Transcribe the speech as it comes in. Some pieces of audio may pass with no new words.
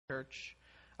church,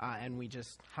 and we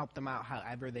just helped them out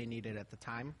however they needed at the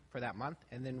time for that month,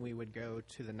 and then we would go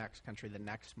to the next country the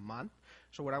next month.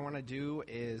 So what I want to do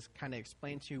is kind of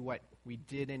explain to you what we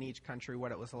did in each country,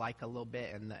 what it was like a little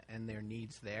bit, and their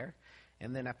needs there.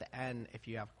 And then at the end, if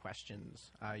you have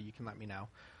questions, you can let me know.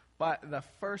 But the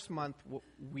first month,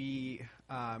 me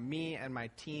and my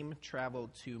team traveled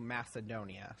to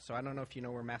Macedonia. So I don't know if you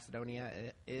know where Macedonia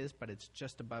is, but it's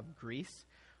just above Greece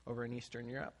over in Eastern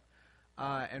Europe.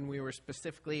 And we were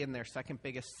specifically in their second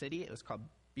biggest city. It was called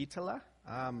Bitala.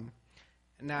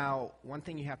 Now, one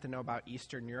thing you have to know about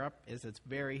Eastern Europe is it's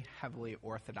very heavily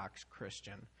Orthodox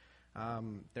Christian.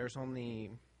 There's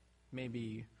only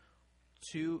maybe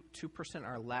 2%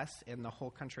 or less in the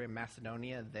whole country of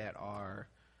Macedonia that are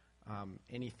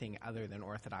anything other than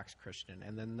Orthodox Christian.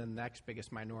 And then the next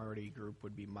biggest minority group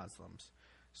would be Muslims.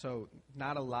 So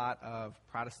not a lot of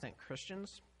Protestant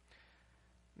Christians.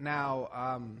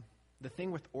 Now, the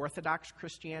thing with Orthodox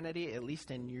Christianity, at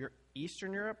least in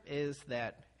Eastern Europe, is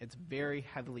that it's very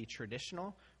heavily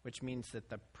traditional, which means that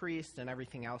the priests and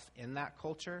everything else in that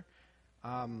culture,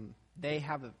 they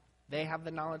have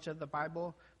the knowledge of the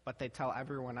Bible, but they tell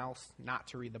everyone else not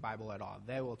to read the Bible at all.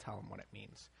 They will tell them what it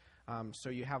means. So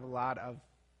you have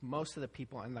most of the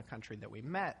people in the country that we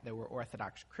met that were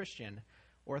Orthodox Christian.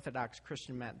 Orthodox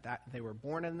Christian meant that they were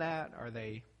born in that, or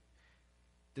they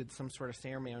did some sort of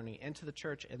ceremony into the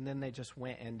church, and then they just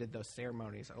went and did those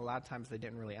ceremonies. A lot of times they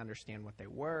didn't really understand what they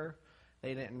were.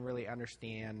 They didn't really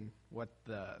understand what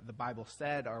the Bible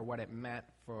said or what it meant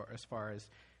for as far as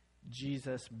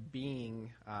Jesus being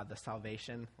the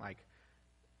salvation. Like,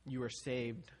 you were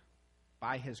saved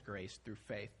by his grace through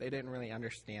faith. They didn't really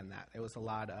understand that. It was a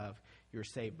lot of, you were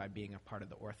saved by being a part of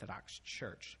the Orthodox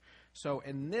Church. So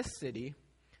in this city,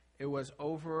 it was a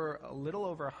little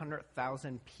over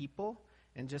 100,000 people.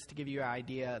 And just to give you an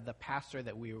idea, the pastor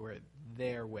that we were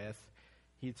there with,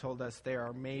 he told us there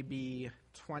are maybe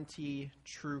 20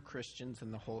 true Christians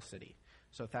in the whole city.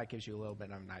 So if that gives you a little bit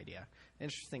of an idea. The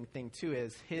interesting thing, too,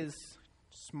 is his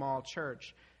small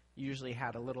church usually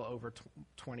had a little over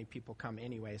 20 people come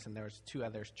anyways, and there was 2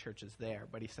 other churches there.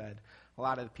 But he said a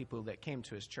lot of the people that came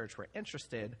to his church were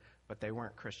interested, but they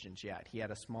weren't Christians yet. He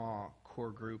had a small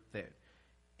core group that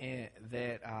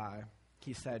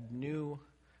he said knew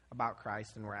about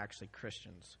Christ and were actually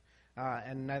Christians.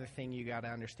 And another thing you got to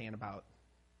understand about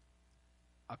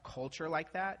a culture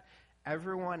like that,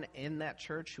 everyone in that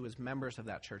church who was members of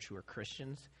that church who were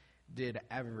Christians did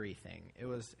everything. It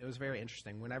was very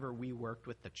interesting. Whenever we worked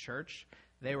with the church,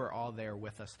 they were all there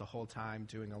with us the whole time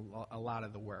doing a lot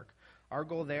of the work. Our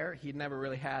goal there, he'd never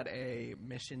really had a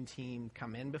mission team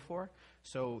come in before.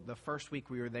 So the first week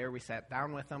we were there, we sat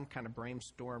down with him, kind of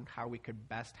brainstormed how we could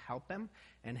best help him.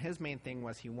 And his main thing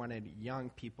was he wanted young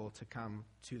people to come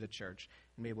to the church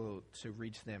and be able to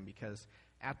reach them. Because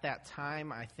at that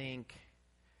time, I think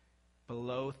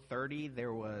below 30,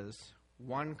 there was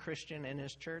 1 Christian in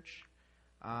his church,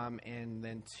 and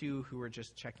then 2 who were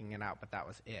just checking it out, but that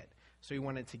was it. So he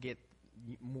wanted to get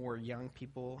more young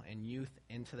people and youth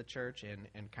into the church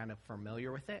and kind of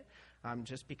familiar with it,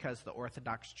 just because the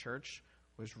Orthodox Church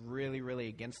was really, really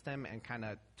against them and kind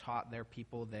of taught their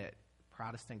people that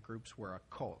Protestant groups were a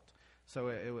cult. So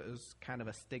it was kind of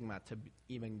a stigma to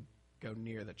even go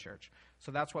near the church.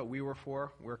 So that's what we were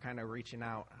for. We're kind of reaching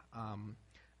out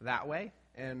that way.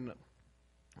 And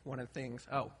one of the things,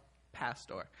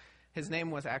 Pastor. His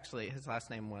last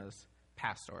name was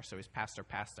Pastor, so he's Pastor.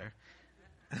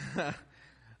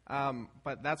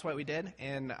 But that's what we did.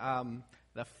 And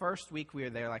the first week we were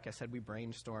there, like I said, we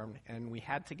brainstormed, and we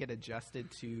had to get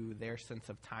adjusted to their sense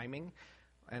of timing.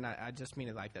 And I just mean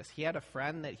it like this. He had a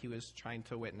friend that he was trying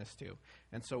to witness to.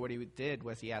 And so what he did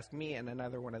was he asked me and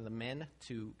another one of the men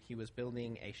he was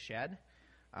building a shed.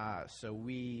 So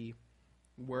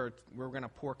we're going to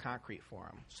pour concrete for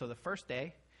him. So the first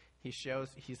day,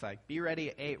 he's like, be ready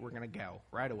at 8, we're going to go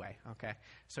right away. Okay.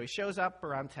 So he shows up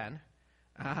around 10.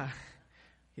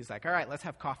 He's like, all right, let's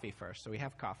have coffee first. So we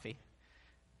have coffee.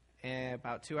 And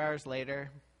about 2 hours later,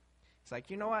 he's like,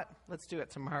 you know what? Let's do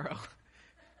it tomorrow.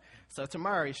 So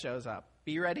tomorrow he shows up.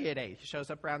 Be ready at 8. He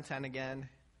shows up around 10 again.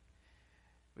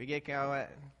 We get going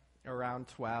around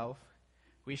 12.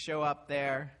 We show up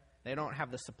there. They don't have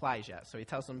the supplies yet. So he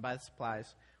tells them, buy the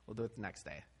supplies. We'll do it the next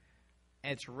day.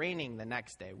 And it's raining the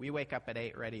next day. We wake up at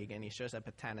 8 ready again. He shows up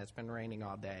at 10. It's been raining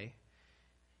all day.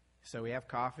 So we have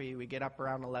coffee. We get up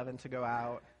around 11 to go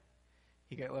out.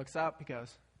 He looks up. He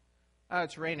goes, oh,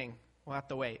 it's raining. We'll have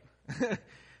to wait.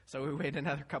 So we wait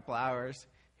another couple hours.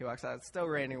 He walks out. It's still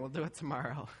raining. We'll do it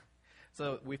tomorrow.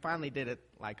 So we finally did it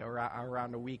like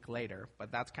around a week later,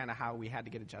 but that's kind of how we had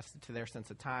to get adjusted to their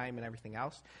sense of time and everything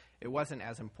else. It wasn't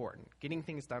as important. Getting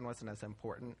things done wasn't as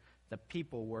important. The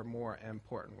people were more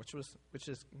important, which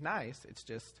is nice. It's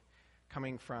just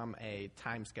coming from a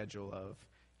time schedule of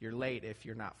you're late if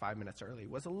you're not 5 minutes early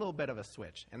was a little bit of a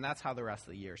switch, and that's how the rest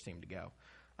of the year seemed to go.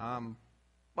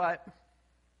 But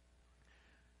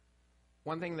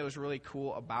one thing that was really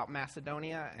cool about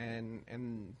Macedonia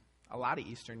and a lot of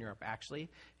Eastern Europe actually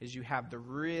is you have the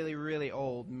really, really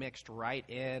old mixed right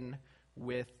in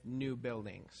with new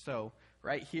buildings. So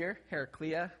right here,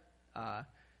 Heraclea,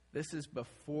 this is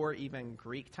before even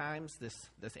Greek times, this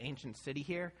ancient city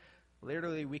here.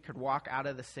 Literally, we could walk out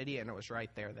of the city, and it was right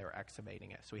there. They were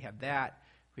excavating it. So we had that.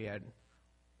 We had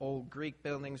old Greek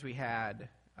buildings. We had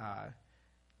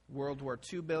World War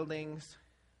II buildings,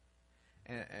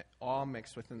 and all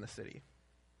mixed within the city.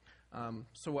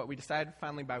 So what we decided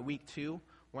finally by week 2,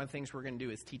 one of the things we're going to do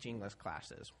is teach English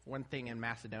classes. One thing in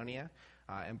Macedonia,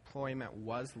 employment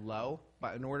was low,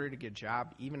 but in order to get a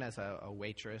job, even as a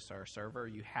waitress or a server,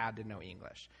 you had to know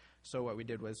English. So what we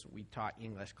did was we taught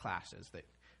English classes that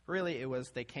really, it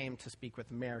was they came to speak with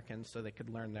Americans so they could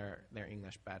learn their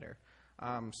English better.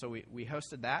 So we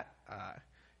hosted that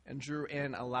and drew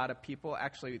in a lot of people.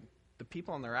 Actually, the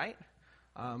people on the right,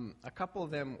 a couple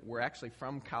of them were actually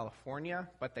from California,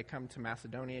 but they come to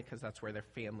Macedonia because that's where their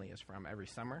family is from every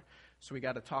summer. So we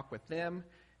got to talk with them,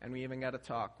 and we even got to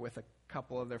talk with a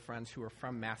couple of their friends who were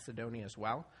from Macedonia as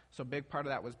well. So a big part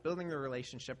of that was building the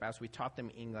relationship as we taught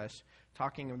them English,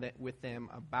 talking with them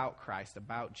about Christ,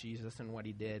 about Jesus and what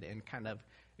he did, and kind of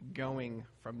going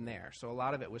from there. So a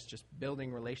lot of it was just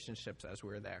building relationships as we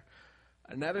were there.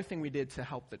 Another thing we did to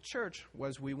help the church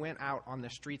was we went out on the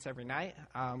streets every night.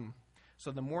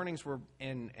 So the mornings were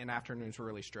and afternoons were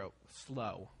really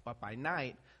slow. But by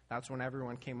night, that's when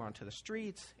everyone came onto the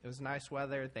streets. It was nice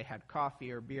weather. They had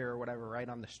coffee or beer or whatever right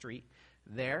on the street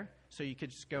there. So you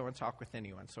could just go and talk with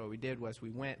anyone. So what we did was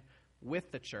we went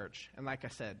with the church. And like I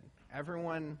said,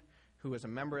 everyone who was a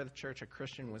member of the church, a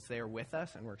Christian, was there with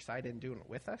us, and we're excited in doing it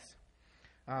with us.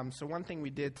 So one thing we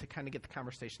did to kind of get the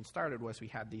conversation started was we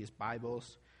had these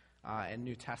Bibles and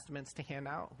New Testaments to hand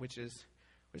out, which is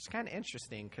kind of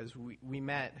interesting because we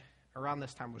met, around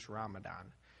this time was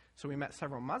Ramadan. So we met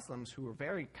several Muslims who were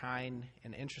very kind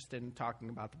and interested in talking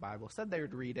about the Bible, said they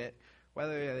would read it.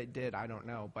 Whether they did, I don't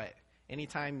know. But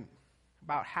anytime,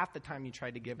 about half the time you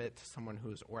tried to give it to someone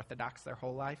who's Orthodox their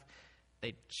whole life,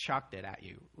 they chucked it at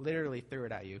you, literally threw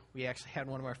it at you. We actually had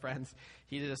one of our friends,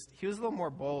 he was a little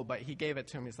more bold, but he gave it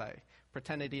to him. He's like,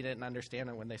 pretended he didn't understand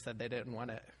it when they said they didn't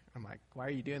want it. I'm like, why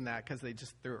are you doing that? Because they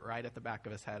just threw it right at the back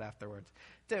of his head afterwards.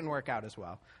 Didn't work out as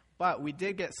well. But we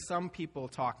did get some people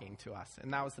talking to us,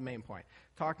 and that was the main point.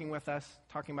 Talking with us,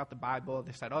 talking about the Bible.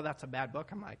 They said, oh, that's a bad book.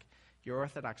 I'm like, you're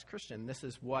Orthodox Christian. This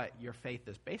is what your faith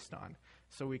is based on.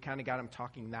 So we kind of got them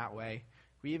talking that way.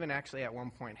 We even actually at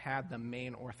one point had the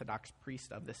main Orthodox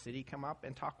priest of the city come up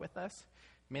and talk with us,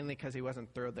 mainly because he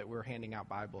wasn't thrilled that we were handing out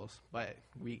Bibles. But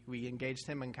we engaged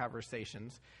him in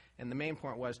conversations, and the main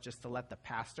point was just to let the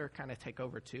pastor kind of take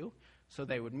over too, so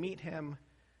they would meet him,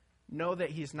 know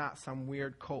that he's not some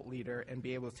weird cult leader, and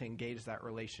be able to engage that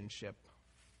relationship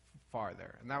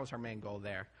farther. And that was our main goal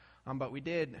there. But we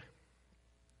did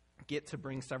get to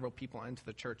bring several people into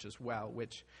the church as well,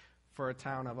 which for a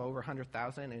town of over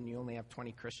 100,000 and you only have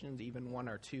 20 Christians, even one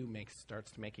or two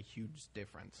starts to make a huge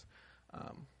difference.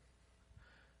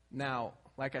 Now,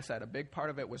 like I said, a big part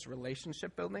of it was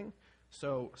relationship building.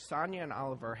 So Sonia and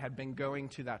Oliver had been going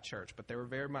to that church, but they were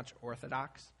very much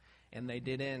Orthodox, and they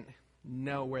didn't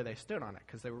know where they stood on it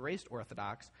because they were raised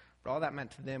Orthodox, but all that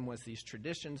meant to them was these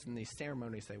traditions and these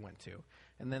ceremonies they went to.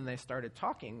 And then they started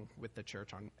talking with the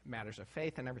church on matters of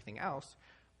faith and everything else,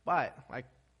 but like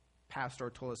Pastor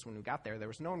told us when we got there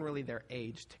was no one really their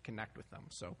age to connect with them.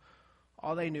 So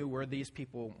all they knew were these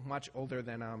people much older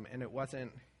than them, and it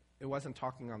wasn't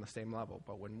talking on the same level.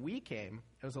 But when we came,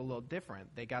 it was a little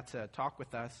different. They got to talk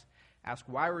with us, ask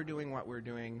why we're doing what we're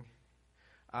doing,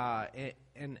 and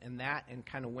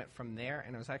kind of went from there.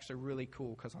 And it was actually really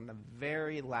cool because on the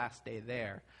very last day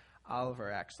there,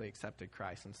 Oliver actually accepted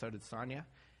Christ, and so did Sonia.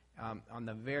 On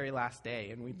the very last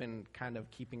day, and we've been kind of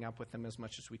keeping up with them as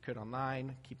much as we could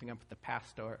online, keeping up with the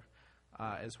pastor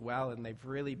as well, and they've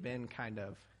really been kind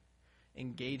of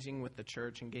engaging with the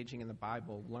church, engaging in the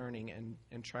Bible, learning,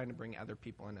 and trying to bring other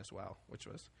people in as well, which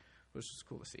was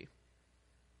cool to see.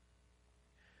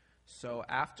 So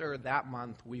after that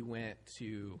month, we went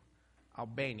to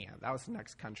Albania. That was the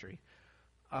next country.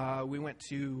 We went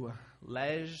to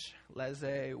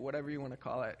Leze, whatever you want to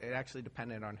call it. It actually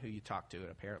depended on who you talked to,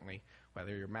 apparently.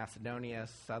 whether you're Macedonia,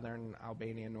 southern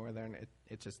Albania, northern,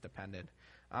 it just depended.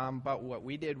 But what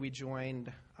we did, we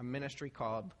joined a ministry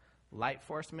called Light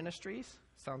Force Ministries.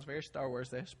 Sounds very Star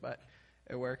Wars-ish, but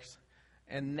it works.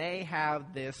 And they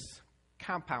have this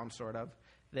compound, sort of,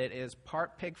 that is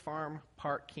part pig farm,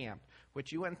 part camp,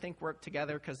 which you wouldn't think worked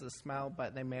together because of the smell,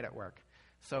 but they made it work.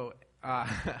 So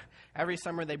every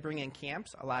summer they bring in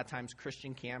camps, a lot of times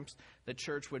Christian camps. The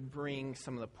church would bring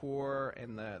some of the poor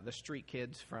and the street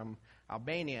kids from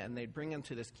Albania, and they'd bring them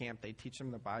to this camp. They'd teach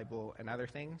them the Bible and other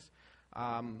things.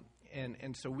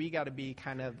 And so we got to be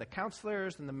kind of the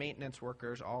counselors and the maintenance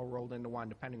workers all rolled into one,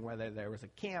 depending whether there was a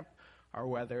camp or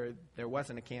whether there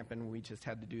wasn't a camp and we just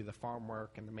had to do the farm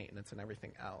work and the maintenance and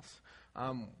everything else.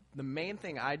 The main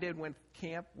thing I did with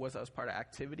camp was I was part of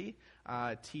activity,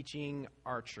 teaching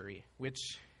archery,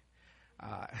 which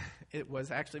it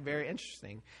was actually very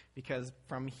interesting because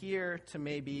from here to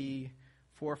maybe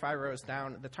 4 or 5 rows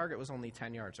down, the target was only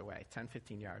 10 yards away, 10,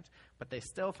 15 yards. But they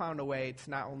still found a way to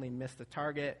not only miss the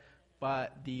target,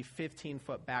 but the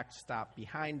 15-foot backstop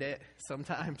behind it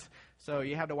sometimes. So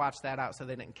you had to watch that out so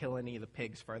they didn't kill any of the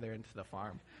pigs further into the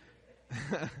farm.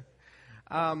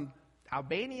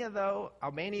 Albania, though,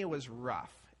 Albania was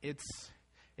rough. It's,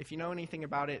 if you know anything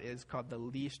about it, it's called the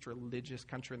least religious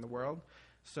country in the world.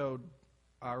 So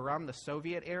around the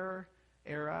Soviet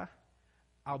era,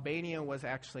 Albania was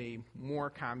actually more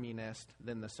communist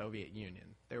than the Soviet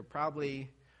Union. They were probably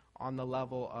on the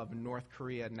level of North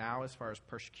Korea now as far as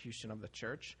persecution of the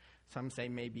church. Some say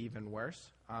maybe even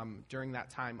worse. During that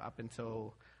time up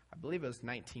until, I believe it was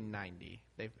 1990,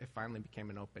 it finally became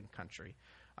an open country.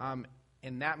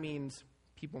 And that means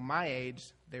people my age,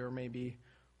 they were maybe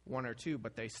 1 or 2,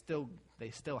 but they still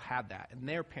had that. And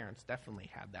their parents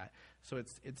definitely had that. So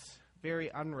it's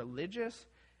very unreligious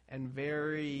and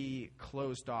very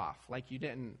closed off. Like you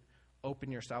didn't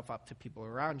open yourself up to people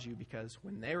around you because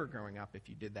when they were growing up, if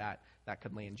you did that, that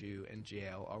could land you in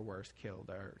jail or worse, killed,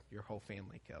 or your whole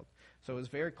family killed. So it was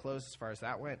very close as far as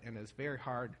that went, and it was very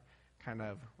hard kind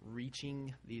of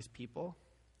reaching these people.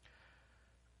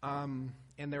 And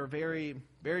they were very,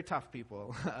 very tough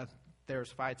people. There was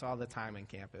fights all the time in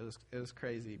camp. It was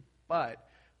crazy. But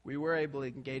we were able to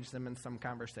engage them in some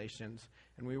conversations,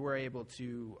 and we were able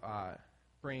to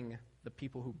bring the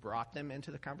people who brought them into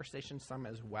the conversation some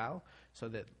as well, so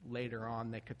that later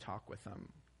on they could talk with them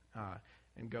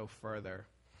and go further.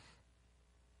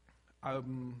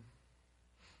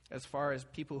 As far as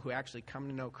people who actually come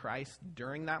to know Christ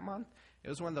during that month, it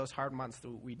was one of those hard months that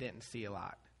we didn't see a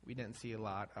lot. We didn't see a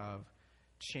lot of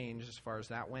change as far as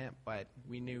that went, but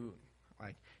we knew,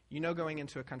 going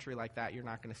into a country like that, you're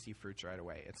not going to see fruits right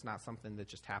away. It's not something that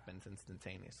just happens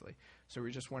instantaneously. So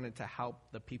we just wanted to help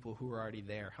the people who were already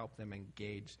there, help them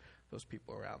engage those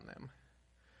people around them.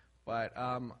 But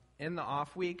in the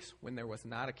off weeks, when there was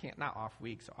not a camp, not off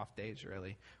weeks, off days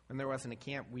really, when there wasn't a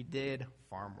camp, we did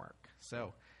farm work.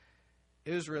 So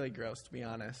it was really gross, to be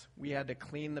honest. We had to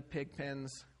clean the pig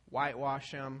pens,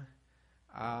 whitewash them,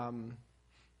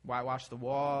 whitewash the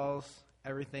walls,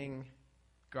 everything,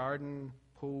 garden,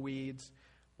 pull weeds,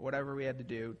 whatever we had to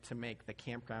do to make the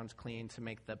campgrounds clean, to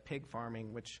make the pig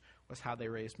farming, which was how they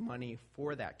raised money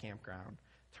for that campground,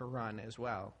 to run as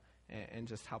well, and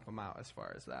just help them out as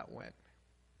far as that went.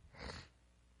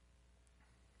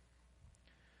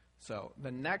 So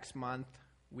the next month,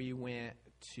 we went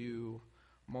to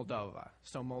Moldova.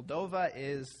 So Moldova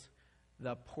is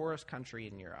the poorest country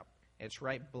in Europe. It's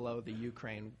right below the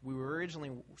Ukraine. We were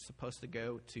originally supposed to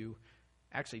go to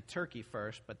actually Turkey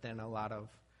first, but then a lot of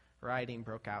rioting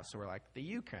broke out, so we're like, the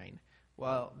Ukraine.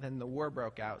 Well, then the war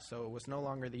broke out, so it was no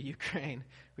longer the Ukraine.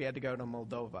 We had to go to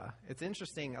Moldova. It's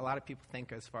interesting, a lot of people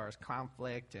think as far as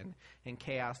conflict and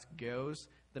chaos goes,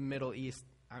 the Middle East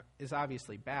is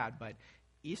obviously bad, but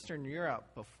Eastern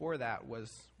Europe before that was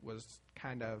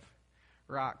kind of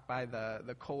rocked by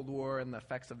the Cold War and the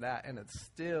effects of that, and it's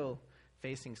still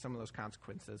facing some of those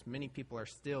consequences. Many people are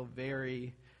still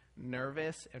very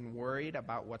nervous and worried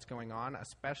about what's going on,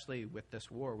 especially with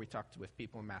this war. We talked with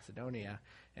people in Macedonia,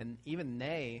 and even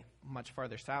they, much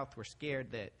farther south, were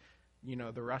scared that,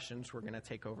 the Russians were going to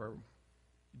take over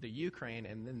the Ukraine,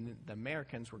 and then the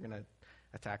Americans were going to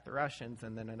attack the Russians,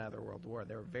 and then another world war.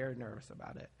 They were very nervous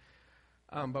about it.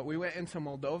 But we went into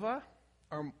Moldova.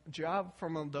 Our job for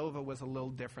Moldova was a little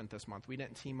different this month. We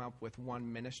didn't team up with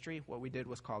one ministry. What we did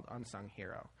was called Unsung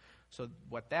Hero. So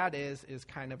what that is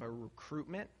kind of a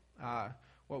recruitment.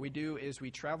 What we do is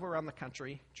we travel around the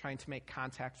country trying to make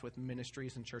contacts with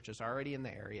ministries and churches already in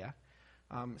the area,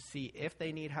 see if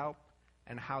they need help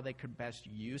and how they could best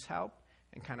use help,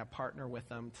 and kind of partner with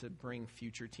them to bring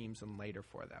future teams in later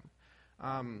for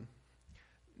them.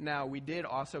 Now, we did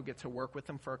also get to work with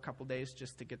them for a couple days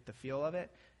just to get the feel of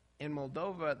it. In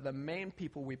Moldova, the main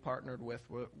people we partnered with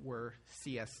were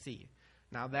CSC.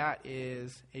 Now, that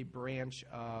is a branch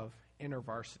of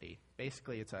InterVarsity.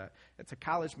 Basically, it's a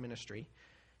college ministry,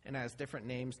 and has different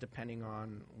names depending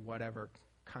on whatever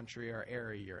country or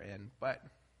area you're in. But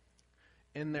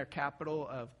in their capital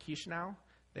of Chisinau,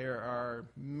 there are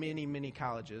many, many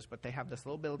colleges, but they have this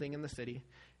little building in the city,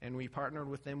 and we partnered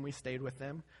with them. We stayed with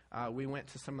them. We went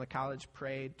to some of the college,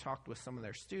 prayed, talked with some of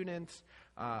their students,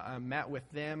 met with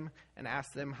them, and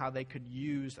asked them how they could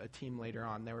use a team later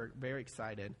on. They were very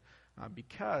excited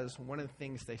because one of the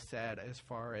things they said as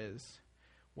far as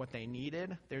what they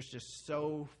needed, there's just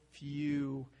so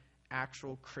few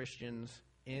actual Christians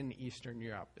in Eastern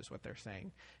Europe, is what they're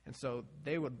saying. And so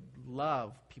they would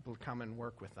love people to come and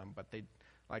work with them, but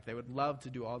they would love to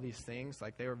do all these things.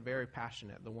 Like, they were very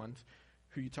passionate, the ones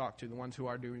who you talk to, the ones who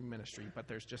are doing ministry, but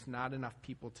there's just not enough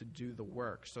people to do the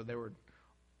work. So they were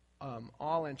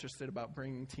all interested about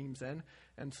bringing teams in.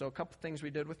 And so a couple things we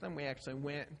did with them, we actually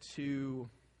went to,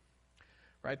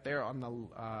 right there on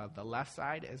the left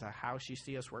side is a house you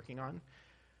see us working on.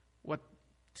 What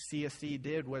CSC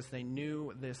did was they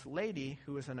knew this lady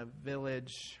who was in a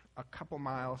village a couple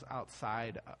miles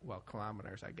outside,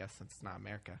 kilometers, I guess, since it's not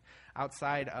America,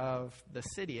 outside of the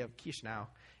city of Chisinau,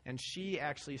 and she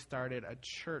actually started a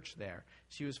church there.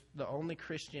 She was the only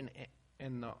Christian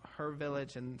in her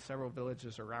village and several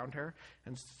villages around her,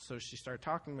 and so she started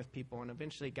talking with people and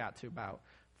eventually got to about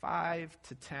 5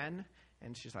 to 10,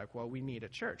 and she's like, well, we need a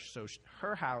church. So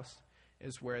her house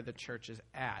is where the church is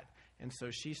at. And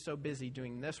so she's so busy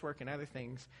doing this work and other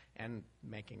things and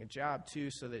making a job,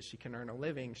 too, so that she can earn a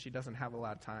living. She doesn't have a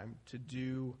lot of time to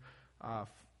do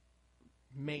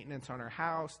maintenance on her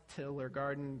house, till her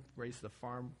garden, raise the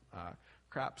farm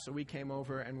crops. So we came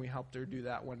over and we helped her do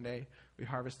that one day. We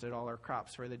harvested all her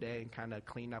crops for the day and kind of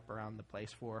cleaned up around the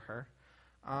place for her.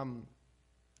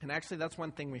 And actually, that's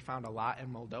one thing we found a lot in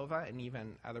Moldova and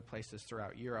even other places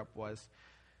throughout Europe was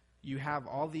you have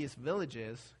all these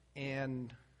villages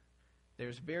and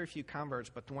there's very few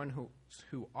converts, but the one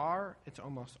who are, it's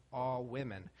almost all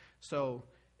women. So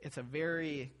it's a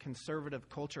very conservative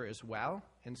culture as well.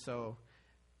 And so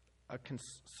a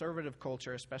conservative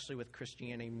culture, especially with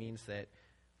Christianity, means that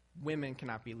women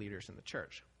cannot be leaders in the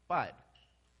church. But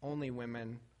only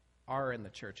women are in the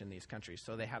church in these countries.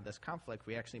 So they have this conflict.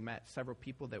 We actually met several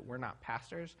people that were not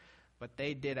pastors, but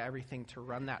they did everything to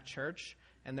run that church.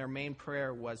 And their main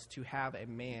prayer was to have a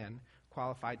man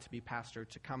qualified to be pastor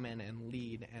to come in and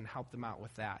lead and help them out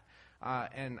with that.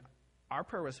 And our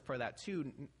prayer was for that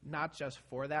too, not just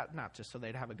for that, not just so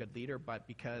they'd have a good leader, but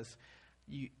because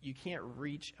you can't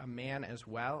reach a man as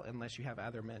well unless you have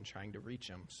other men trying to reach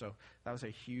him. So that was a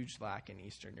huge lack in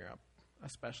Eastern Europe,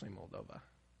 especially Moldova.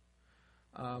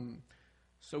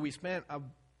 So we spent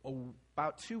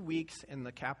about 2 weeks in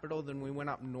the capital. Then we went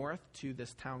up north to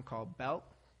this town called Belt.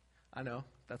 I know,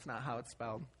 that's not how it's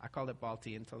spelled. I called it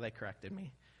Balti until they corrected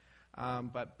me.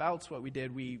 But Belt's what we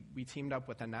did. We teamed up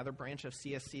with another branch of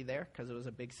CSC there because it was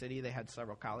a big city. They had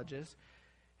several colleges.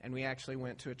 And we actually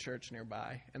went to a church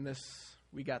nearby. And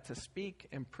we got to speak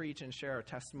and preach and share our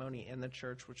testimony in the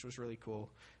church, which was really cool.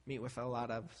 Meet with a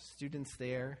lot of students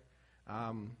there.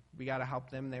 We got to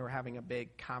help them. They were having a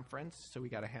big conference, so we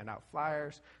got to hand out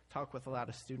flyers, talk with a lot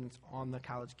of students on the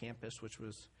college campus, which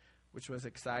was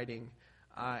exciting.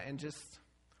 And just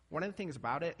one of the things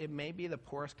about it, it may be the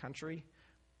poorest country,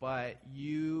 but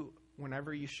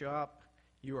whenever you show up,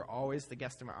 you are always the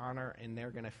guest of honor, and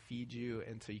they're going to feed you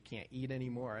until you can't eat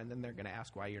anymore, and then they're going to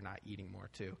ask why you're not eating more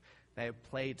too. They have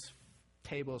plates,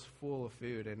 tables full of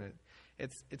food, and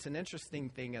it's an interesting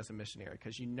thing as a missionary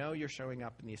because you're showing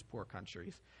up in these poor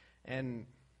countries, and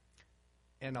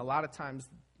a lot of times,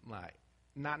 like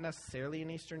not necessarily in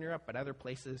Eastern Europe, but other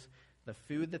places, the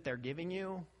food that they're giving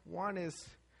you, one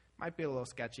might be a little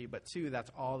sketchy, but two,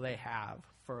 that's all they have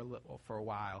for a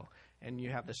while, and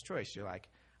you have this choice. You're like,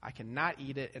 I cannot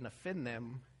eat it and offend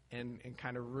them and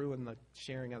kind of ruin the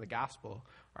sharing of the gospel,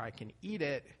 or I can eat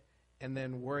it and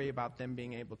then worry about them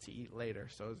being able to eat later.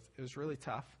 So it was really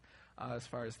tough as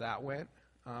far as that went,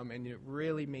 and it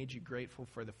really made you grateful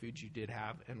for the food you did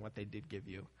have and what they did give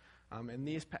you. And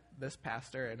this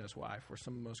pastor and his wife were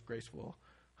some of the most graceful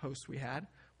hosts we had.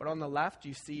 But on the left,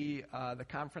 you see the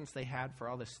conference they had for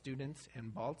all the students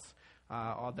in Baltz,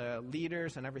 all the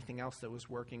leaders and everything else that was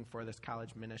working for this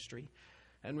college ministry.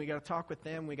 And we got to talk with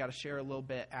them. We got to share a little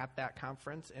bit at that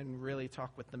conference and really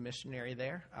talk with the missionary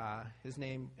there. His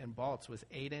name in Baltz was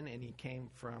Aiden, and he came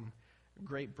from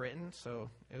Great Britain.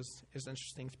 So it was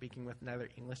interesting speaking with another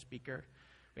English speaker.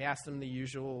 We asked him the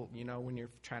usual, when you're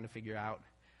trying to figure out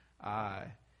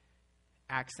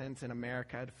accents in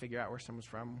America to figure out where someone's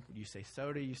from. You say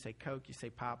soda, you say Coke, you say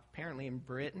pop. Apparently in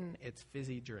Britain, it's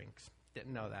fizzy drinks.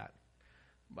 Didn't know that,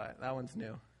 but that one's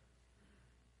new.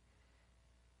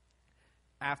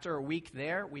 After a week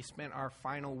there, we spent our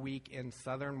final week in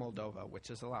southern Moldova, which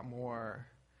is a lot more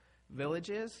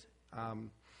villages, and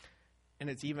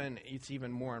it's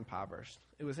even more impoverished.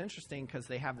 It was interesting because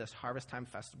they have this harvest time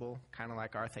festival, kind of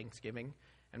like our Thanksgiving,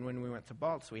 and when we went to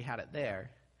Baltz, we had it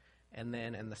there. And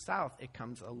then in the south, it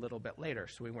comes a little bit later.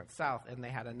 So we went south, and they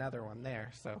had another one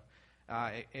there. So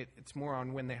it's more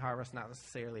on when they harvest, not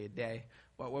necessarily a day.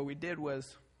 But what we did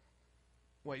was,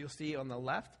 what you'll see on the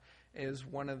left is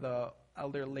one of the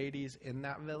elder ladies in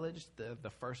that village, the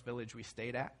first village we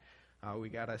stayed at. We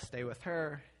got to stay with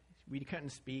her. She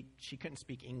couldn't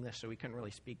speak English, so we couldn't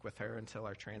really speak with her until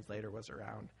our translator was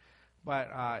around. But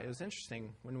it was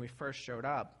interesting. When we first showed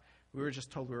up, we were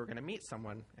just told we were going to meet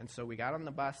someone. And so we got on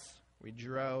the bus, we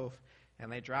drove,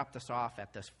 and they dropped us off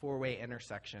at this four-way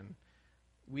intersection.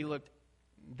 We looked,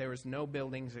 there was no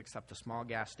buildings except a small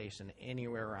gas station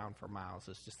anywhere around for miles.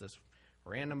 It's just this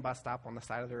random bus stop on the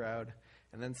side of the road.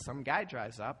 And then some guy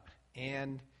drives up,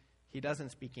 and he doesn't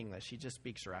speak English. He just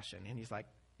speaks Russian. And he's like,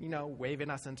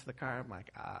 waving us into the car. I'm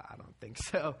like, I don't think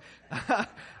so.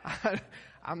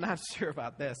 I'm not sure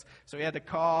about this. So we had to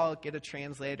call, get a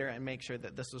translator, and make sure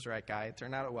that this was the right guy. It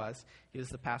turned out it was. He was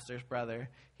the pastor's brother.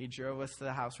 He drove us to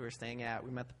the house we were staying at. We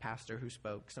met the pastor who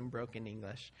spoke some broken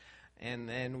English. And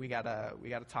then we gotta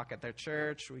talk at their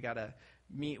church. We got to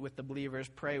meet with the believers,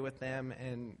 pray with them,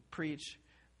 and preach,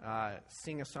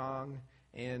 sing a song,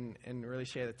 and really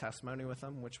share the testimony with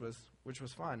them, which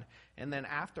was fun. And then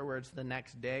afterwards, the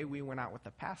next day, we went out with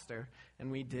the pastor,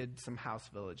 and we did some house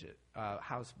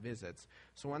visits.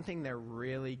 So one thing they're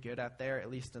really good at there,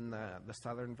 at least in the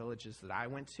southern villages that I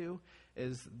went to,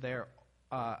 is they're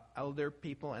elder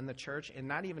people in the church, and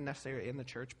not even necessarily in the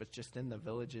church, but just in the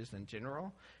villages in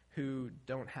general, who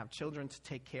don't have children to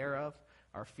take care of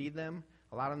or feed them.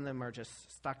 A lot of them are just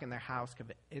stuck in their house because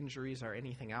of injuries or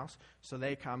anything else. So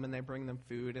they come and they bring them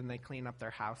food and they clean up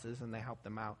their houses and they help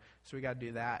them out. So we got to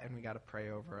do that and we got to pray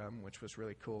over them, which was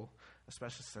really cool,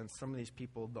 especially since some of these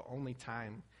people, the only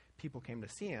time people came to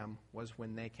see them was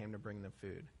when they came to bring them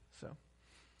food. So,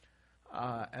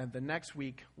 and the next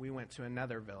week we went to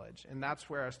another village, and that's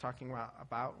where I was talking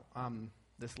about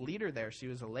this leader there. She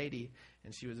was a lady,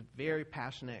 and she was a very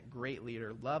passionate, great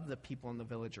leader, loved the people in the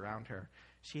village around her.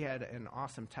 She had an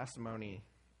awesome testimony.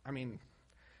 I mean,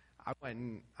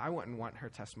 I wouldn't want her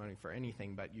testimony for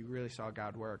anything, but you really saw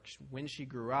God work. When she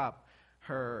grew up,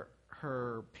 her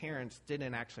parents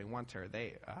didn't actually want her.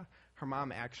 Her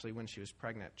mom actually, when she was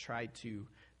pregnant, tried to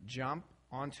jump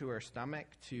onto her stomach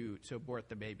to abort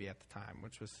the baby at the time,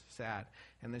 which was sad.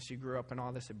 And then she grew up in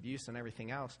all this abuse and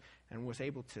everything else and was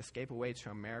able to escape away to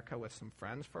America with some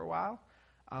friends for a while.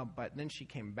 But then she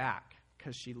came back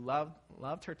because she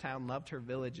loved her town, loved her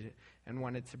village, and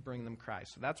wanted to bring them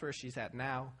Christ. So that's where she's at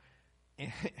now.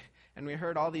 And we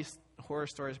heard all these horror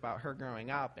stories about her growing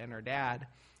up and her dad.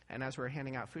 And as we were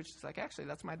handing out food, she's like, actually,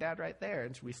 that's my dad right there.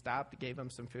 And we stopped, gave him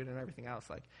some food and everything else.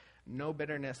 Like, no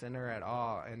bitterness in her at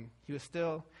all. And he was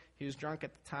drunk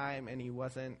at the time, and he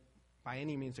wasn't by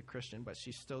any means a Christian, but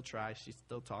she still tries. She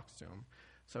still talks to him.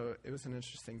 So it was an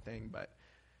interesting thing. But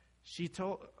she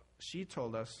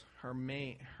told us her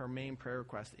main prayer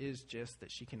request is just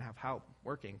that she can have help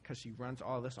working, because she runs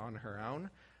all this on her own.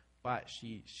 But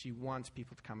she wants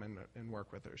people to come in and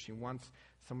work with her. She wants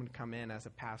someone to come in as a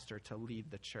pastor to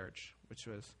lead the church, which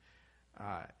was,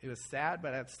 it was sad,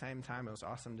 but at the same time, it was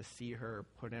awesome to see her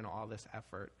put in all this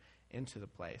effort into the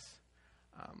place.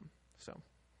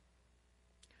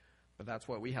 But that's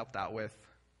what we helped out with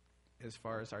as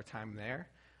far as our time there.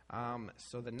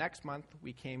 So the next month,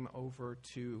 we came over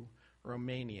to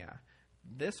Romania.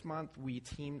 This month, we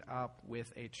teamed up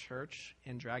with a church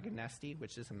in Dragonesti,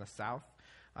 which is in the south.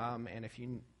 And if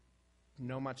you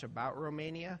know much about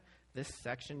Romania, this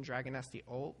section, Dragonesti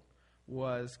Olt,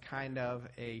 was kind of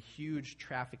a huge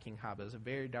trafficking hub. It was a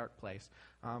very dark place.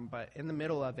 But in the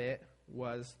middle of it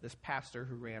was this pastor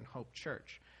who ran Hope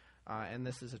Church. And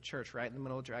this is a church right in the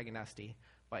middle of Dragonesti.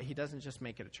 But he doesn't just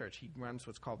make it a church. He runs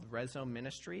what's called Rezo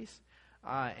Ministries.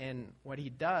 And what he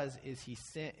does is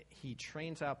he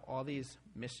trains up all these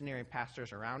missionary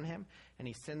pastors around him, and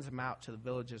he sends them out to the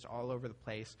villages all over the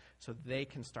place so they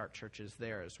can start churches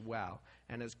there as well.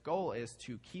 And his goal is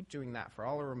to keep doing that for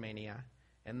all of Romania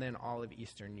and then all of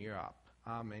Eastern Europe.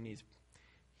 And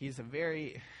he's a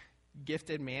very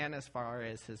gifted man as far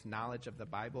as his knowledge of the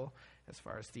Bible, as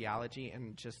far as theology,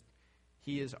 and just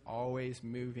he is always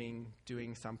moving,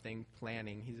 doing something,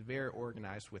 planning. He's very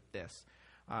organized with this.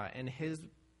 And his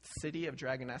city of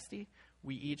Dragonesti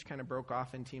we each kind of broke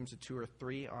off in teams of 2 or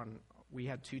 3 we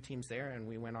had 2 teams there, and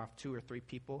we went off 2 or 3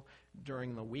 people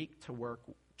during the week to work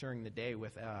during the day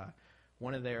with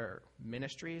one of their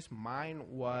ministries. Mine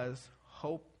was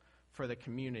Hope for the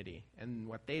Community, and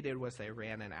what they did was they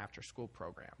ran an after-school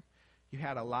program. You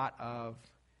had a lot of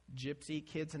gypsy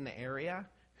kids in the area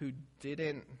who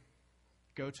didn't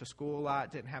go to school a lot,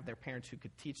 didn't have their parents who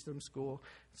could teach them school,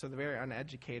 so they're very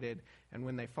uneducated, and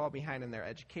when they fall behind in their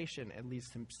education, it leads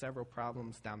to several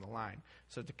problems down the line.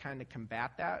 So to kind of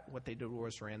combat that, what they did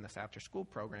was ran this after-school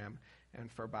program, and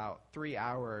for about 3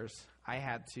 hours, I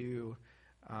had to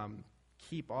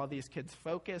keep all these kids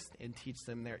focused and teach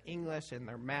them their English and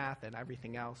their math and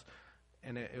everything else,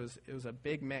 and it was a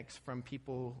big mix from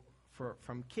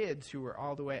from kids who were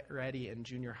all the way ready in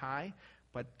junior high,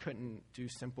 but couldn't do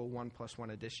simple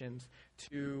 1+1 additions,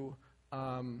 to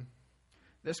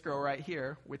this girl right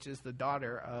here, which is the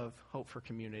daughter of Hope for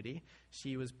Community.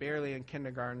 She was barely in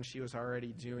kindergarten. She was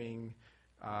already doing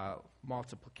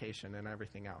multiplication and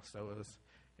everything else. So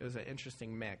it was an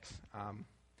interesting mix.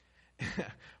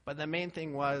 But the main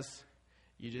thing was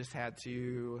you just had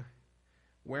to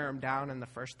wear them down in the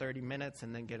first 30 minutes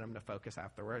and then get them to focus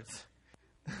afterwards.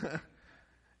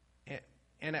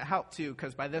 And it helped too,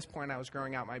 because by this point I was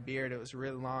growing out my beard. It was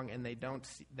really long, and they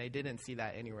didn't see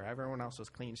that anywhere. Everyone else was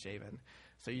clean shaven,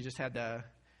 so you just had to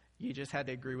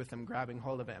agree with them grabbing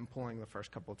hold of it and pulling the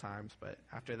first couple times. But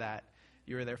after that,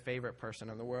 you were their favorite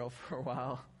person in the world for a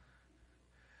while.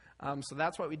 So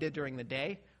that's what we did during the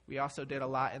day. We also did a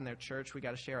lot in their church. We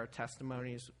got to share our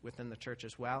testimonies within the church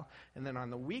as well. And then on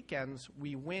the weekends,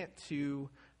 we went to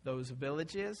those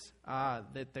villages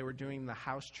that they were doing the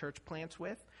house church plants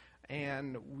with.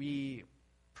 And we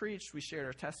preached, we shared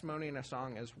our testimony and a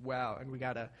song as well, and we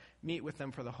got to meet with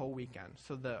them for the whole weekend.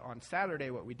 So on Saturday,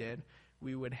 what we did,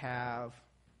 we would have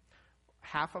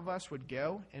half of us would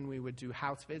go, and we would do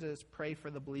house visits, pray for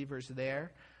the believers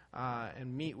there,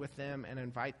 and meet with them and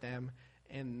invite them.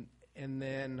 And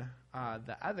then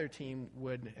the other team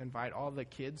would invite all the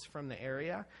kids from the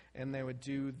area, and they would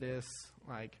do this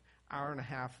like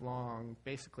hour-and-a-half long,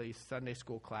 basically Sunday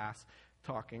school class,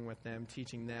 talking with them,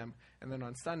 teaching them, and then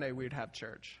on Sunday we'd have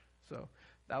church. So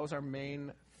that was our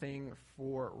main thing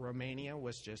for Romania,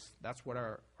 that's what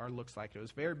our looks like. It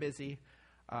was very busy,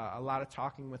 a lot of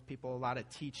talking with people, a lot of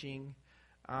teaching,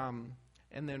 and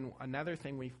then another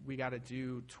thing we got to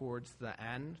do towards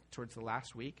the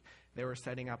last week, they were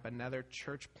setting up another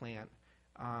church plant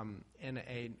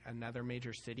in another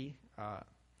major city.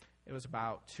 It was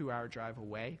about 2-hour drive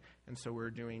away, and so we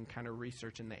were doing kind of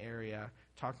research in the area,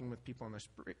 talking with people on the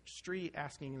street,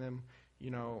 asking them,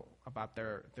 about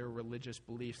their religious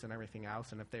beliefs and everything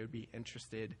else, and if they would be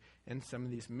interested in some of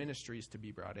these ministries to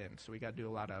be brought in. So we got to do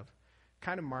a lot of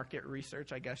kind of market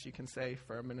research, I guess you can say,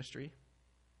 for a ministry.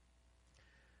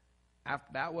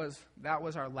 That was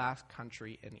our last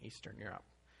country in Eastern Europe.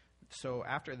 So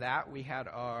after that, we had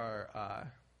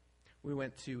we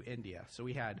went to India. So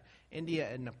we had India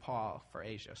and Nepal for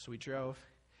Asia. So we drove.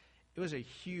 It was a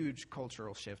huge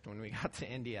cultural shift when we got to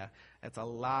India. It's a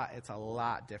lot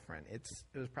different. It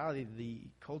was probably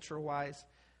culture-wise,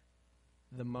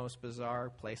 the most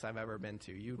bizarre place I've ever been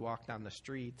to. You'd walk down the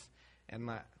streets and,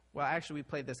 actually we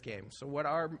played this game. So what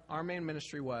our main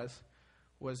ministry was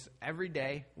every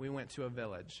day we went to a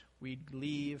village. We'd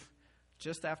leave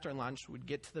just after lunch. We'd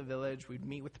get to the village. We'd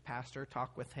meet with the pastor,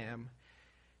 talk with him.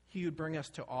 He would bring us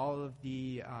to all of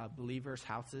the believers'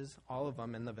 houses, all of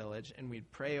them in the village, and we'd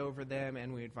pray over them,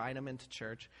 and we'd invite them into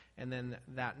church. And then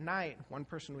that night, one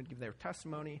person would give their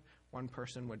testimony, one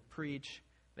person would preach,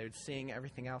 they would sing,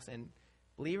 everything else. And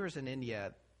believers in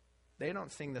India, they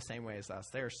don't sing the same way as us.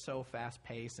 They're so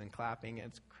fast-paced and clapping.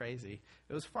 It's crazy.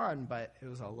 It was fun, but it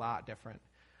was a lot different.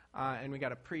 And we got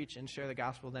to preach and share the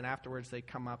gospel. Then afterwards, they'd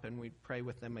come up, and we'd pray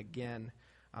with them again.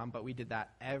 But we did that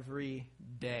every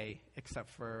day except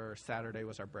for Saturday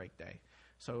was our break day.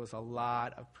 So it was a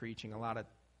lot of preaching, a lot of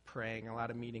praying, a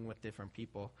lot of meeting with different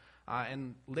people.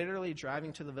 And literally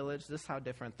driving to the village, this is how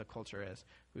different the culture is.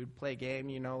 We would play a game,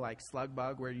 like Slug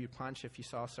Bug, where you'd punch if you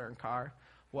saw a certain car.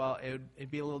 Well, it'd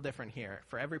be a little different here.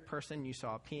 For every person you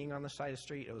saw peeing on the side of the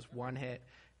street, it was 1 hit,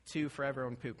 2 for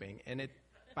everyone pooping. And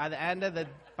by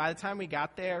the time we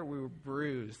got there, we were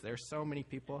bruised. There's so many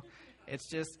people.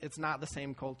 It's not the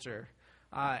same culture.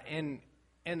 And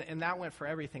that went for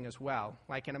everything as well.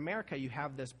 Like in America, you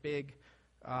have this big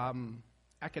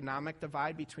economic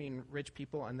divide between rich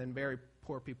people and then very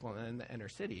poor people in the inner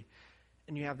city.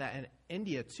 And you have that in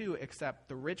India too, except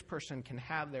the rich person can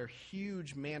have their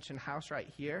huge mansion house right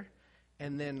here,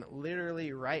 and then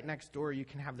literally right next door you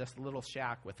can have this little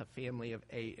shack with a family of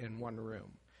 8 in one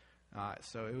room.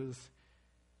 So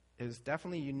it was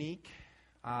definitely unique.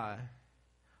 A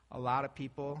lot of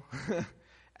people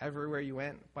everywhere you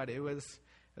went, but it was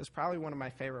probably one of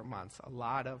my favorite months. A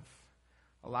lot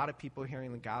of people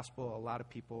hearing the gospel, a lot of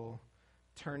people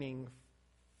turning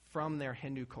from their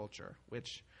Hindu culture,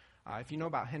 which, if you know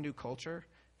about Hindu culture,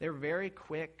 they're very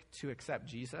quick to accept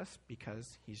Jesus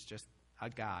because he's just a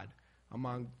god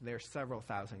among their several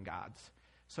thousand gods.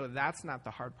 So that's not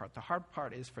the hard part. The hard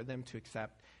part is for them to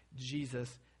accept Jesus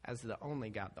as the only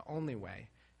God, the only way.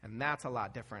 And that's a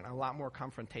lot different, a lot more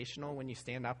confrontational when you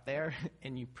stand up there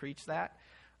and you preach that.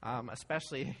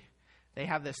 Especially, they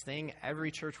have this thing, every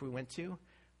church we went to,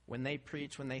 when they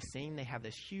preach, when they sing, they have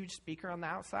this huge speaker on the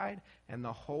outside, and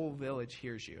the whole village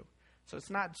hears you. So it's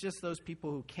not just those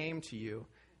people who came to you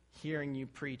hearing you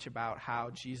preach about how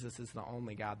Jesus is the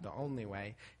only God, the only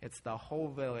way. It's the whole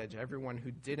village, everyone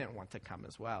who didn't want to come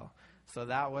as well. So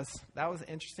that was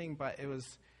interesting, but it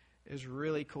was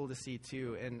really cool to see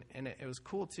too. And it was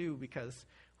cool too because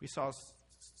we saw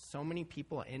so many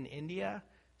people in India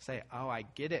say, oh, I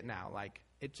get it now. Like,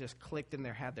 it just clicked in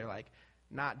their head. They're like,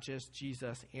 not just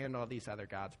Jesus and all these other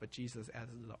gods, but Jesus as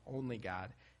the only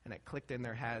God. And it clicked in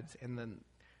their heads. And then,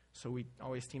 so we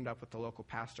always teamed up with the local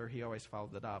pastor. He always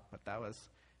followed it up. But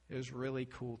it was really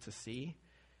cool to see.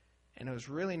 And it was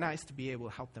really nice to be able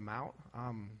to help them out.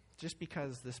 Just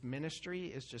because this ministry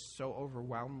is just so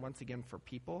overwhelmed, once again, for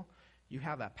people. You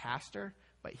have a pastor,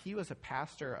 but he was a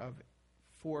pastor of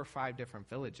 4 or 5 different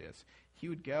villages. He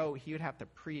would have to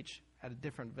preach at a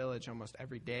different village almost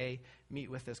every day,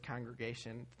 meet with his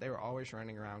congregation. They were always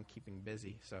running around, keeping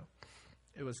busy. So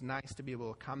it was nice to be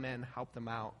able to come in, help them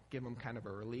out, give them kind of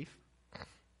a relief.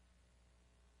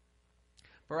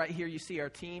 But right here you see our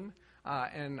team,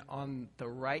 and on the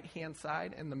right-hand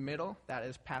side in the middle, that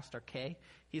is Pastor K.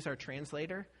 He's our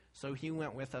translator, so he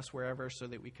went with us wherever so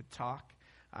that we could talk.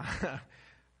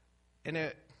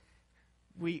 And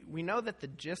we know that the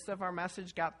gist of our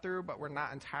message got through, but we're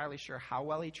not entirely sure how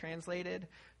well he translated,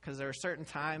 because there are certain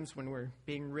times when we're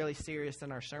being really serious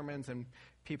in our sermons and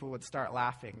people would start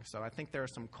laughing. So I think there are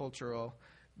some cultural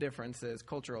differences,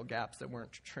 cultural gaps that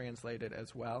weren't translated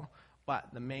as well, but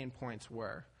the main points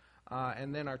were.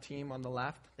 And then our team on the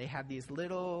left, they had these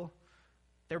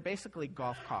they're basically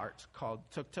golf carts called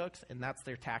tuk-tuks, and that's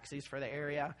their taxis for the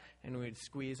area, and we'd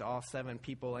squeeze all 7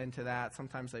 people into that.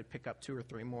 Sometimes they'd pick up 2 or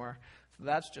 3 more. So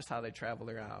that's just how they traveled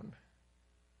around.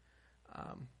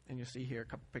 And you'll see here a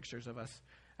couple pictures of us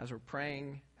as we're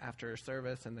praying after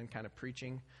service and then kind of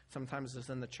preaching. Sometimes it's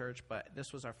in the church, but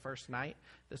this was our first night.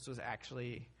 This was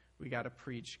actually, we got to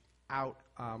preach out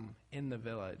in the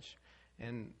village.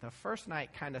 And the first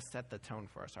night kind of set the tone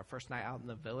for us. Our first night out in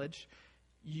the village,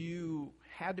 you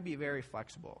had to be very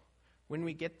flexible. When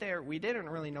we get there, we didn't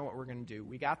really know what we're going to do.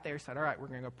 We got there, said, all right, we're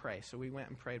going to go pray. So we went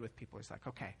and prayed with people. It's like,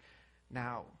 okay,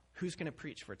 now who's going to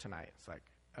preach for tonight? It's like,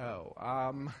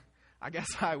 I guess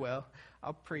I will.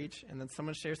 I'll preach. And then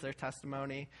someone shares their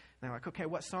testimony. And they're like, okay,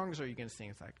 what songs are you going to sing?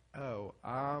 It's like,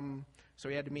 so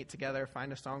we had to meet together,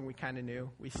 find a song we kind of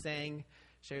knew. We sang,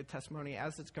 shared testimony.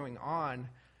 As it's going on,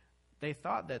 they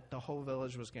thought that the whole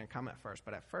village was going to come at first,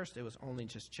 but at first it was only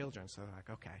just children. So they're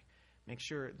like, okay, make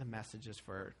sure the message is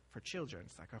for children.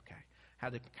 It's like, okay.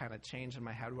 Had to kind of change in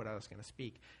my head what I was going to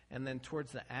speak. And then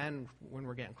towards the end, when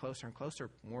we're getting closer and closer,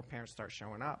 more parents start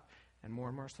showing up, and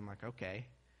more. So I'm like, okay,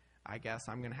 I guess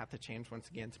I'm going to have to change once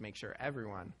again to make sure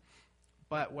everyone.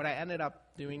 But what I ended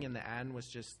up doing in the end was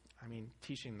just,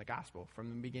 teaching the gospel from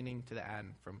the beginning to the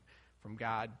end, from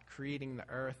God creating the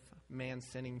earth, man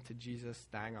sinning, to Jesus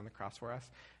dying on the cross for us,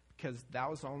 because that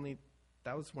was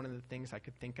one of the things I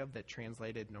could think of that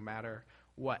translated no matter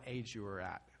what age you were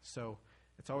at. So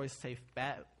it's always a safe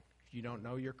bet. If you don't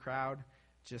know your crowd,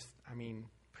 just,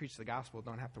 preach the gospel.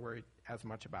 Don't have to worry as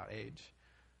much about age.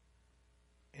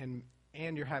 And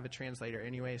you have a translator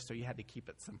anyway, so you had to keep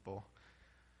it simple.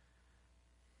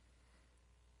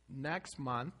 Next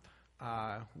month,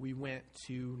 we went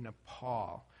to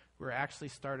Nepal. We were actually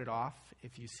started off,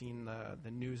 if you've seen the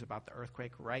news about the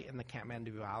earthquake, right in the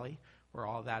Kathmandu Valley, where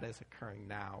all that is occurring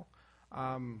now.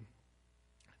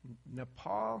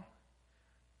 Nepal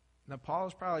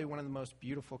is probably one of the most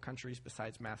beautiful countries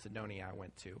besides Macedonia I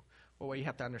went to. But what you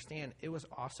have to understand, it was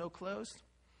also closed.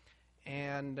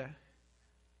 And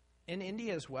in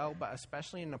India as well, but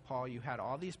especially in Nepal, you had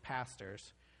all these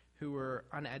pastors who were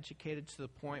uneducated to the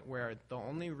point where the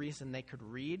only reason they could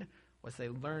read was they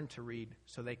learned to read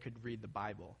so they could read the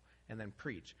Bible and then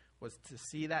preach. Was to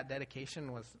see that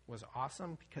dedication was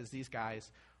awesome, because these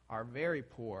guys are very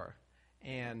poor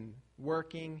and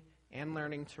working and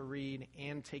learning to read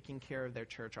and taking care of their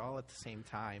church all at the same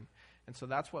time. And so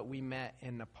that's what we met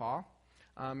in Nepal.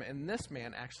 And this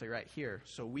man actually right here.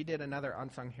 So we did another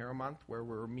Unsung Hero Month where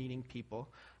we were meeting people,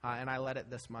 and I led it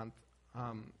this month,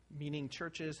 meeting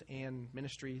churches and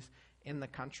ministries in the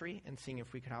country and seeing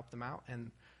if we could help them out.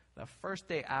 And the first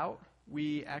day out,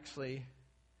 we actually,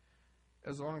 it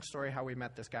was a long story how we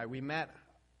met this guy. We met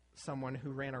someone who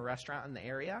ran a restaurant in the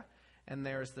area, and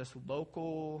there's this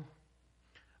local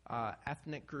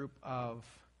ethnic group of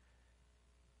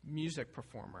music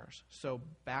performers. So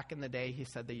back in the day, he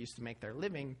said they used to make their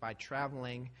living by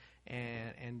traveling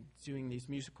and doing these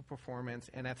musical performances,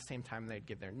 and at the same time they'd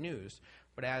give their news.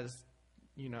 But as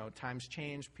times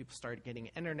changed, people started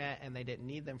getting internet, and they didn't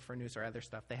need them for news or other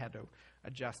stuff. They had to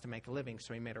adjust to make a living,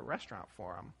 so he made a restaurant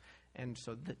for them. And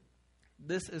so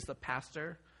this is the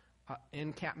pastor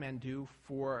in Kathmandu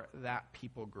for that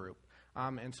people group.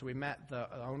 And so we met the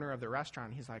owner of the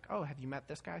restaurant. He's like, oh, have you met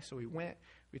this guy? So we went,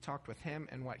 we talked with him,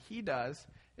 and what he does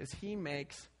is he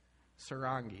makes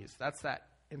sarangis. That's that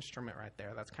instrument right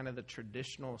there. That's kind of the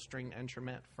traditional string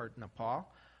instrument for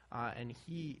Nepal. And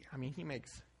he's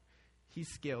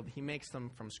skilled. He makes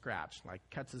them from scratch, like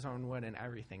cuts his own wood and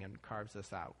everything and carves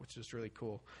this out, which is really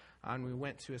cool. And we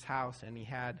went to his house, and he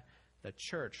had the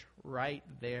church right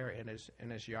there in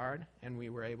his yard, and we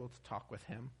were able to talk with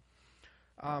him.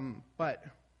 But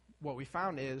what we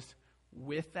found is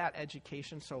with that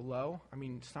education so low,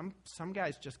 some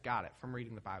guys just got it from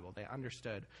reading the Bible. They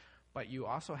understood. But you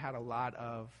also had a lot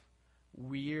of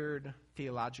weird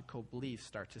theological beliefs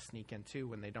start to sneak in too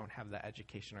when they don't have the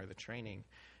education or the training.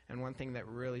 And one thing that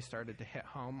really started to hit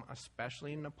home,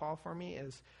 especially in Nepal for me,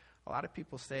 is a lot of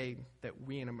people say that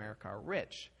we in America are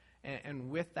rich. And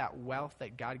with that wealth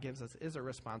that God gives us is a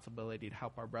responsibility to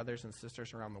help our brothers and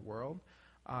sisters around the world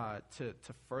to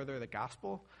further the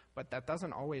gospel. But that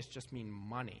doesn't always just mean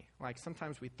money. Like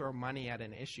sometimes we throw money at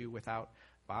an issue without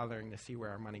bothering to see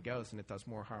where our money goes, and it does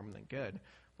more harm than good.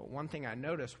 But one thing I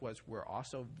noticed was we're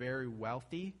also very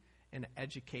wealthy in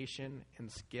education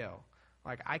and skill.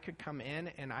 Like I could come in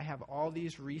and I have all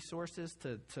these resources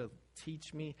to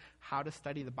teach me how to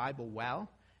study the Bible well,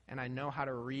 and I know how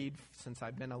to read since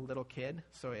I've been a little kid,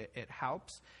 so it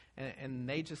helps. And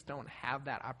they just don't have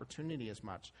that opportunity as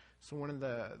much. So one of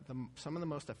some of the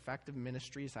most effective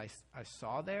ministries I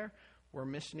saw there were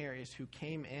missionaries who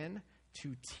came in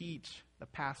to teach the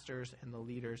pastors and the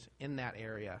leaders in that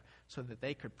area so that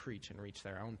they could preach and reach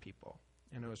their own people.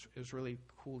 And it was really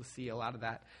cool to see a lot of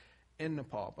that in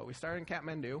Nepal. But we started in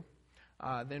Kathmandu.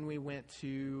 Then we went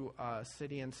to a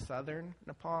city in southern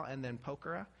Nepal, and then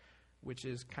Pokhara, which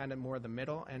is kind of more the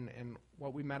middle. And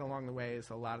what we met along the way is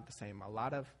a lot of the same. A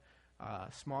lot of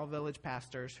small village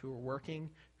pastors who were working,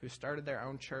 who started their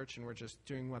own church and were just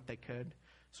doing what they could.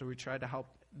 So we tried to help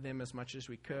them as much as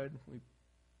we could.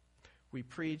 We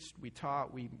preached, we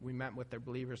taught, we met with their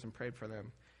believers and prayed for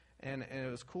them. And it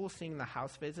was cool seeing the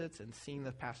house visits and seeing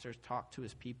the pastors talk to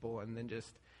his people, and then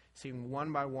just seeing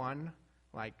one by one,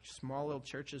 like small little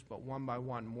churches, but one by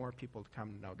one, more people to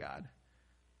come to know God.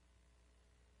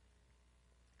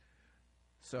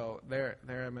 So there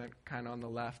I'm kind of on the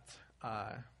left,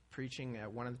 preaching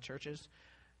at one of the churches.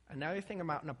 Another thing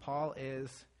about Nepal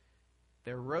is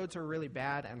their roads are really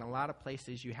bad, and a lot of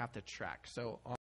places you have to trek. So